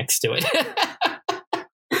asterisk next to it.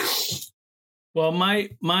 Well,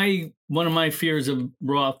 one of my fears of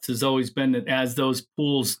Roths has always been that as those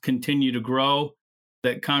pools continue to grow,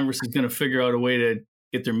 that Congress is going to figure out a way to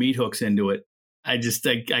get their meat hooks into it. I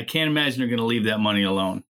can't imagine they're going to leave that money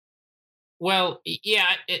alone. Well,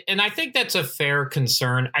 yeah, and I think that's a fair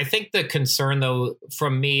concern. I think the concern, though,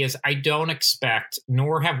 from me is I don't expect,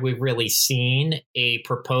 nor have we really seen, a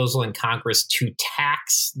proposal in Congress to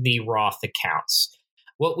tax the Roth accounts.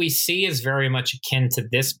 What we see is very much akin to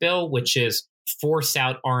this bill, which is force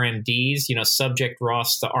out RMDs, subject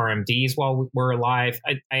Roths to RMDs while we're alive.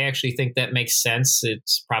 I actually think that makes sense.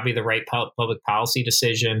 It's probably the right public policy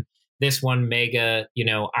decision. This one, mega,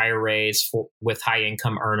 IRAs with high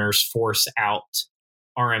income earners force out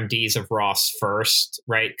RMDs of Roths first,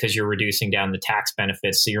 right? Because you're reducing down the tax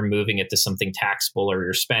benefits. So you're moving it to something taxable or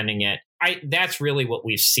you're spending it. That's really what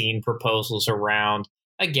we've seen proposals around.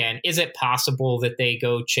 Again, is it possible that they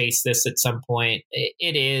go chase this at some point?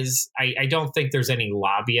 It is. I don't think there's any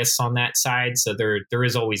lobbyists on that side. So there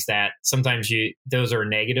is always that. Sometimes those are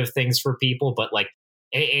negative things for people, but like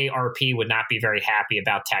AARP would not be very happy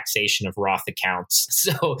about taxation of Roth accounts.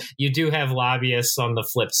 So you do have lobbyists on the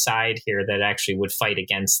flip side here that actually would fight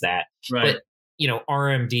against that. Right. But,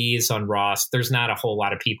 RMDs on Roth, there's not a whole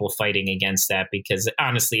lot of people fighting against that, because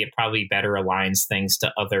honestly, it probably better aligns things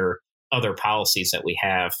to other policies that we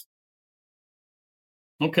have.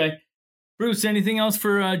 Okay. Bruce, anything else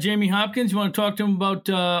for Jamie Hopkins? You want to talk to him about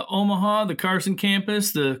Omaha, the Carson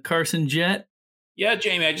campus, the Carson Jet? Yeah,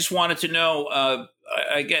 Jamie, I just wanted to know,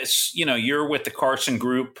 I guess, you're with the Carson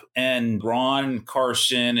Group, and Ron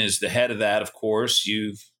Carson is the head of that, of course.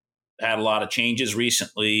 You've had a lot of changes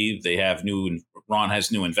recently. Ron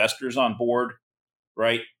has new investors on board,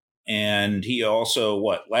 right? And he also,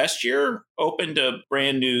 last year opened a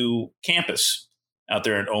brand new campus out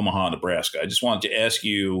there in Omaha, Nebraska. I just wanted to ask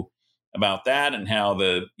you, about that and how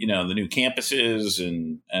the new campuses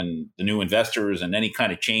and the new investors and any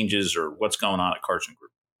kind of changes or what's going on at Carson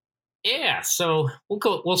Group. Yeah, so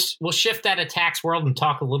we'll shift out of tax world and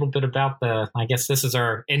talk a little bit about I guess this is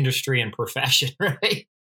our industry and profession, right?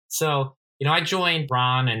 So, I joined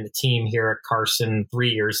Ron and the team here at Carson 3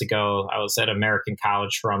 years ago. I was at American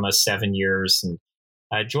College for almost 7 years, and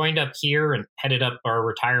I joined up here and headed up our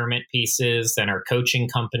retirement pieces, then our coaching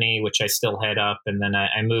company, which I still head up. And then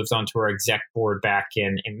I moved onto our exec board back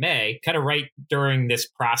in May. Kind of right during this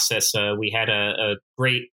process, we had a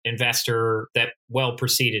great investor that well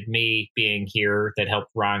preceded me being here that helped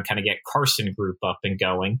Ron kind of get Carson Group up and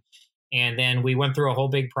going. And then we went through a whole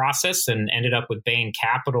big process and ended up with Bain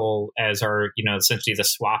Capital as our, essentially the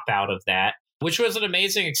swap out of that, which was an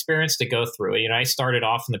amazing experience to go through. I started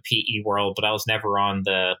off in the PE world, but I was never on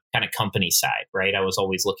the kind of company side, right? I was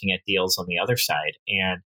always looking at deals on the other side.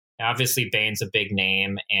 And obviously Bain's a big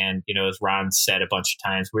name. And, as Ron said a bunch of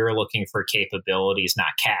times, we were looking for capabilities, not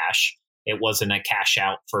cash. It wasn't a cash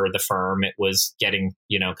out for the firm. It was getting,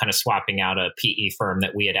 kind of swapping out a PE firm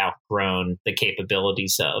that we had outgrown the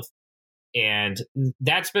capabilities of. And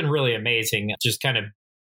that's been really amazing. Just kind of,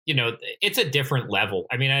 it's a different level.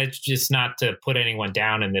 I mean, it's just not to put anyone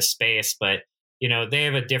down in this space, but, they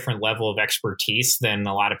have a different level of expertise than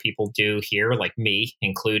a lot of people do here, like me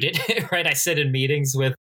included, right? I sit in meetings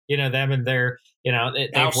with, them and they're,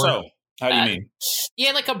 How so? How do you mean?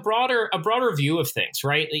 Yeah, like a broader view of things,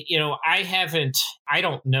 right? I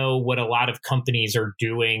don't know what a lot of companies are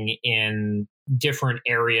doing in different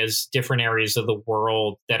areas of the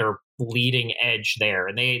world that are leading edge there.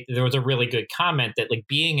 And there was a really good comment that like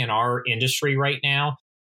being in our industry right now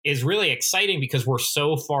is really exciting because we're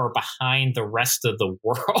so far behind the rest of the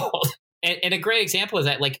world. And a great example is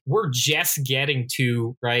that like we're just getting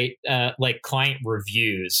to like client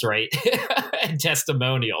reviews, right? And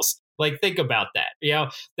testimonials. Like think about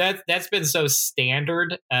that. That's been so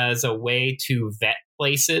standard as a way to vet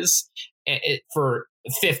places for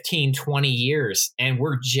 15, 20 years. And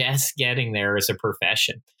we're just getting there as a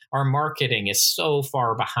profession. Our marketing is so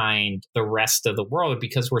far behind the rest of the world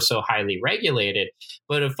because we're so highly regulated.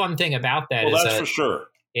 But a fun thing about that is that's for sure.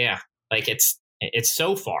 Yeah, like it's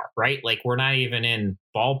so far, right? Like we're not even in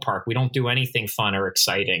ballpark. We don't do anything fun or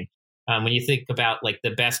exciting. When you think about like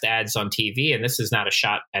the best ads on TV, and this is not a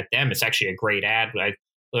shot at them, it's actually a great ad.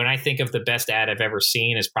 When I think of the best ad I've ever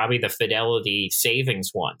seen is probably the Fidelity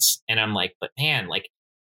savings ones. And I'm like, but man, like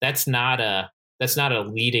that's not a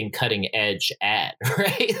leading cutting edge ad,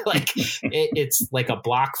 right? Like it's like a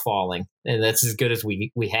block falling, and that's as good as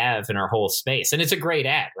we have in our whole space. And it's a great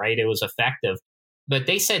ad, right? It was effective. But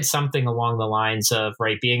they said something along the lines of,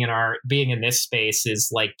 right, being in this space is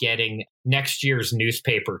like getting next year's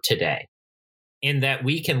newspaper today, in that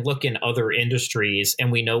we can look in other industries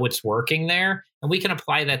and we know what's working there and we can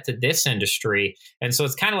apply that to this industry. And so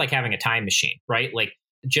it's kind of like having a time machine, right? Like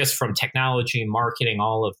just from technology, marketing,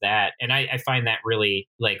 all of that. And I find that really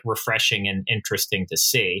like refreshing and interesting to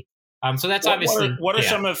see. So that's obviously what are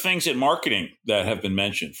some of the things in marketing that have been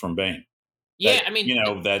mentioned from Bain? Yeah, that, I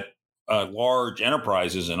mean, that large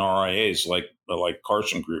enterprises and RIAs like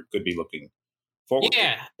Carson Group could be looking forward.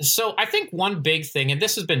 Yeah. So I think one big thing, and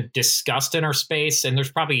this has been discussed in our space, and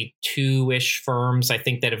there's probably 2-ish firms I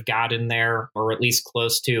think that have gotten there, or at least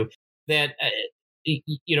close to that.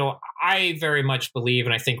 I very much believe,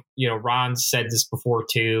 and I think, Ron said this before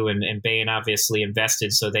too, and Bain obviously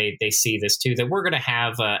invested, so they see this too, that we're going to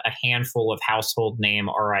have a handful of household name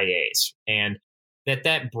RIAs, and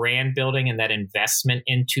that brand building and that investment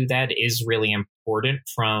into that is really important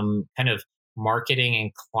from kind of marketing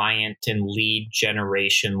and client and lead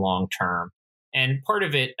generation long term. And part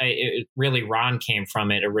of it really, Ron came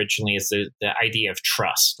from it originally, is the idea of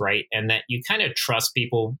trust, right? And that you kind of trust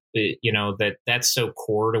people, that's so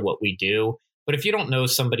core to what we do. But if you don't know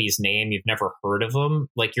somebody's name, you've never heard of them,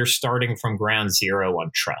 like you're starting from ground zero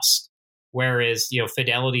on trust. Whereas,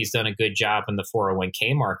 Fidelity's done a good job in the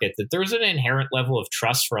 401k market, that there's an inherent level of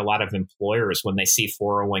trust for a lot of employers when they see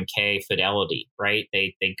 401k Fidelity, right?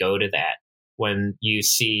 They go to that. When you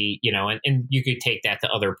see, and you could take that to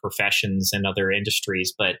other professions and other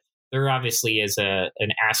industries, but there obviously is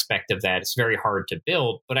an aspect of that. It's very hard to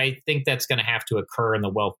build, but I think that's going to have to occur in the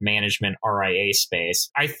wealth management RIA space.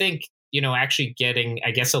 I think, actually getting,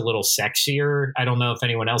 I guess, a little sexier. I don't know if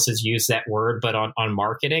anyone else has used that word, but on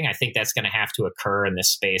marketing, I think that's going to have to occur in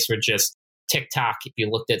this space. Or just TikTok, if you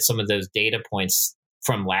looked at some of those data points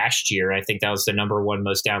from last year, I think that was the number one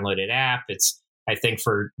most downloaded app. It's, I think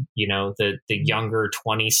for, the younger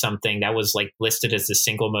 20-something, that was like listed as the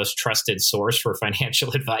single most trusted source for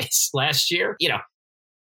financial advice last year.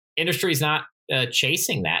 Industry's not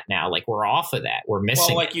chasing that now. Like we're off of that. We're missing.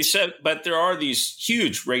 Well, like it. you said, but there are these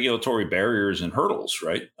huge regulatory barriers and hurdles,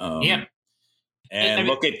 right? Yeah. And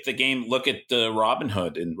look at the game. Look at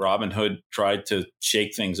Robinhood, and Robinhood tried to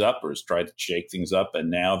shake things up, or has tried to shake things up,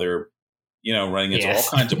 and now they're, running into all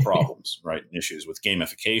kinds of problems, right? And issues with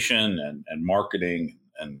gamification and marketing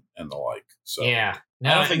and the like. So yeah,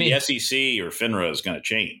 I don't think the SEC or FINRA is going to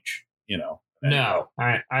change. No,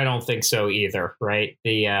 I don't think so either. Right?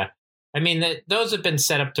 Those have been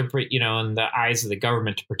set up to, in the eyes of the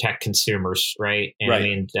government to protect consumers, right?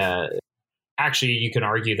 And right. Actually, you can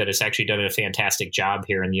argue that it's actually done a fantastic job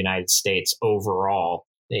here in the United States overall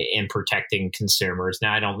in protecting consumers.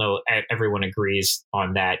 Now, I don't know everyone agrees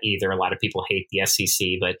on that either. A lot of people hate the SEC,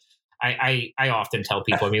 but I often tell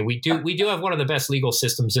people, we do have one of the best legal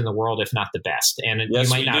systems in the world, if not the best. And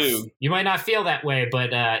yes, you might not feel that way,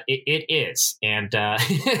 but it is. And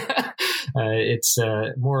it's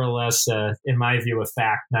more or less, in my view, a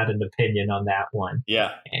fact, not an opinion on that one.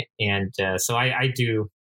 Yeah. And so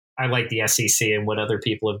I like the SEC and what other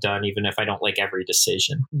people have done, even if I don't like every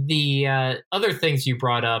decision. The other things you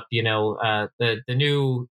brought up, the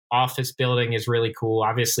new office building is really cool.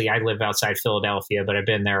 Obviously, I live outside Philadelphia, but I've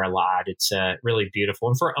been there a lot. It's really beautiful.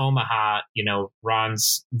 And for Omaha,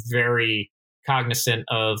 Ron's very cognizant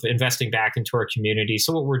of investing back into our community.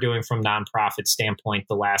 So what we're doing from nonprofit standpoint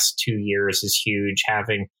the last 2 years is huge.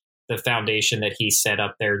 Having the foundation that he set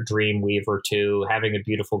up there, Dreamweaver 2, having a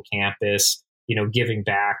beautiful campus, giving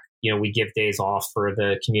back. We give days off for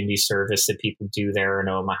the community service that people do there in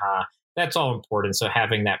Omaha. That's all important. So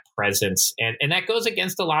having that presence, and that goes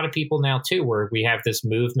against a lot of people now too, where we have this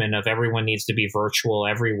movement of everyone needs to be virtual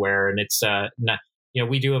everywhere. And it's not,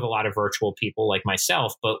 we do have a lot of virtual people like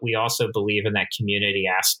myself, but we also believe in that community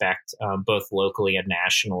aspect, both locally and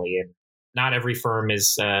nationally. And not every firm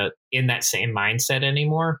is in that same mindset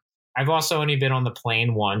anymore. I've also only been on the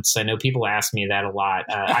plane once. I know people ask me that a lot.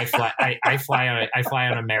 I fly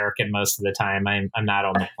on American most of the time. I'm not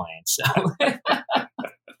on the plane. So,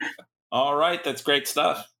 all right, that's great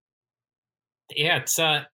stuff. Yeah, it's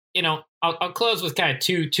I'll close with kind of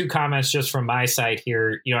two comments just from my side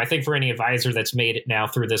here. I think for any advisor that's made it now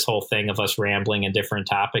through this whole thing of us rambling in different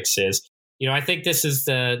topics is, I think this is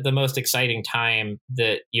the most exciting time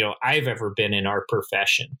that I've ever been in our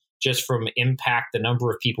profession. Just from impact, the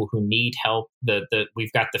number of people who need help,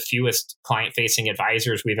 we've got the fewest client-facing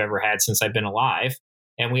advisors we've ever had since I've been alive.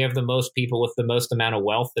 And we have the most people with the most amount of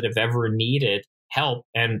wealth that have ever needed help.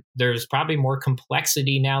 And there's probably more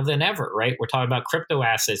complexity now than ever, right? We're talking about crypto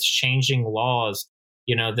assets, changing laws,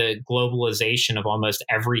 the globalization of almost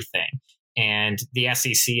everything. And the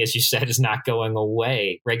SEC, as you said, is not going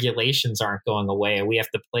away. Regulations aren't going away. And we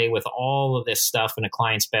have to play with all of this stuff in a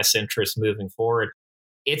client's best interest moving forward.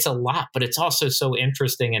 It's a lot, but it's also so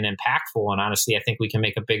interesting and impactful. And honestly, I think we can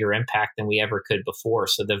make a bigger impact than we ever could before.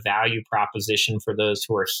 So the value proposition for those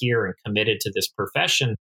who are here and committed to this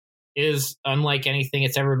profession is unlike anything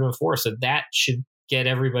it's ever been before. So that should get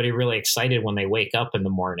everybody really excited when they wake up in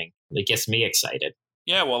the morning. It gets me excited.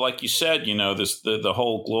 Yeah, well, like you said, the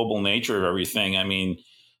whole global nature of everything.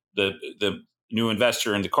 The new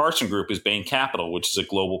investor in the Carson Group is Bain Capital, which is a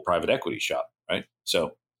global private equity shop, right?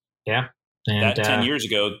 So yeah. And that 10 years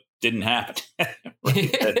ago didn't happen.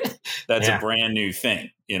 Right? That's a brand new thing,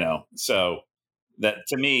 So that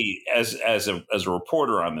to me, as a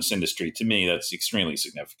reporter on this industry, to me, that's extremely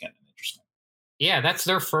significant and interesting. Yeah, that's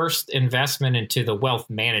their first investment into the wealth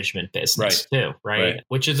management business too, right?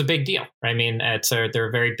 Which is a big deal. They're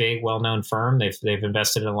a very big, well-known firm. They've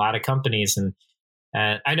invested in a lot of companies, and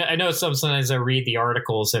I know sometimes I read the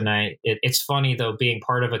articles, and it's funny though, being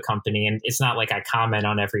part of a company, and it's not like I comment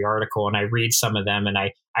on every article, and I read some of them, and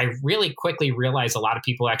I really quickly realize a lot of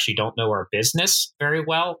people actually don't know our business very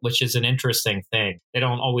well, which is an interesting thing. They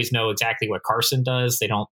don't always know exactly what Carson does. They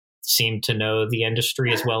don't seem to know the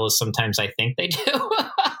industry as well as sometimes I think they do.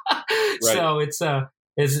 So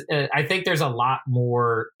I think there's a lot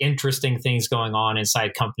more interesting things going on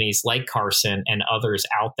inside companies like Carson and others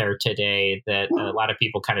out there today that a lot of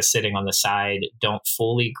people kind of sitting on the side don't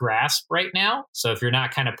fully grasp right now. So if you're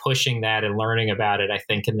not kind of pushing that and learning about it, I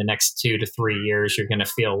think in the next 2 to 3 years, you're going to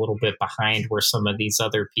feel a little bit behind where some of these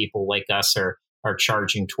other people like us are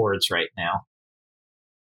charging towards right now.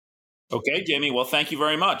 Okay, Jamie. Well, thank you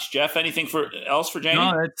very much. Jeff, anything else for Jamie?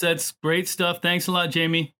 No, that's great stuff. Thanks a lot,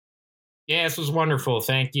 Jamie. Yeah, this was wonderful.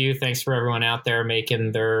 Thank you. Thanks for everyone out there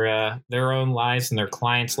making their own lives and their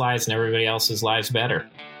clients' lives and everybody else's lives better.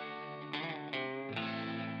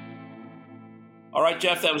 All right,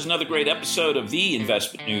 Jeff, that was another great episode of the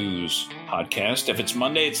Investment News podcast. If it's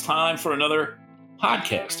Monday, it's time for another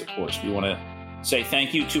podcast, of course. We want to Say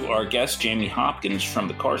thank you to our guest, Jamie Hopkins from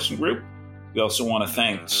the Carson Group. We also want to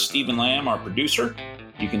thank Stephen Lamb, our producer.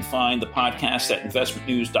 You can find the podcast at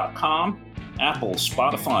investmentnews.com, Apple,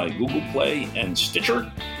 Spotify, Google Play, and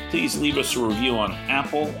Stitcher. Please leave us a review on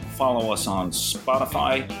Apple. Follow us on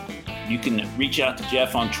Spotify. You can reach out to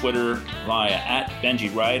Jeff on Twitter via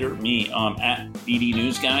 @BenjiRider, me @BD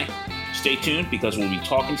News Guy. Stay tuned because we'll be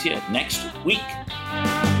talking to you next week.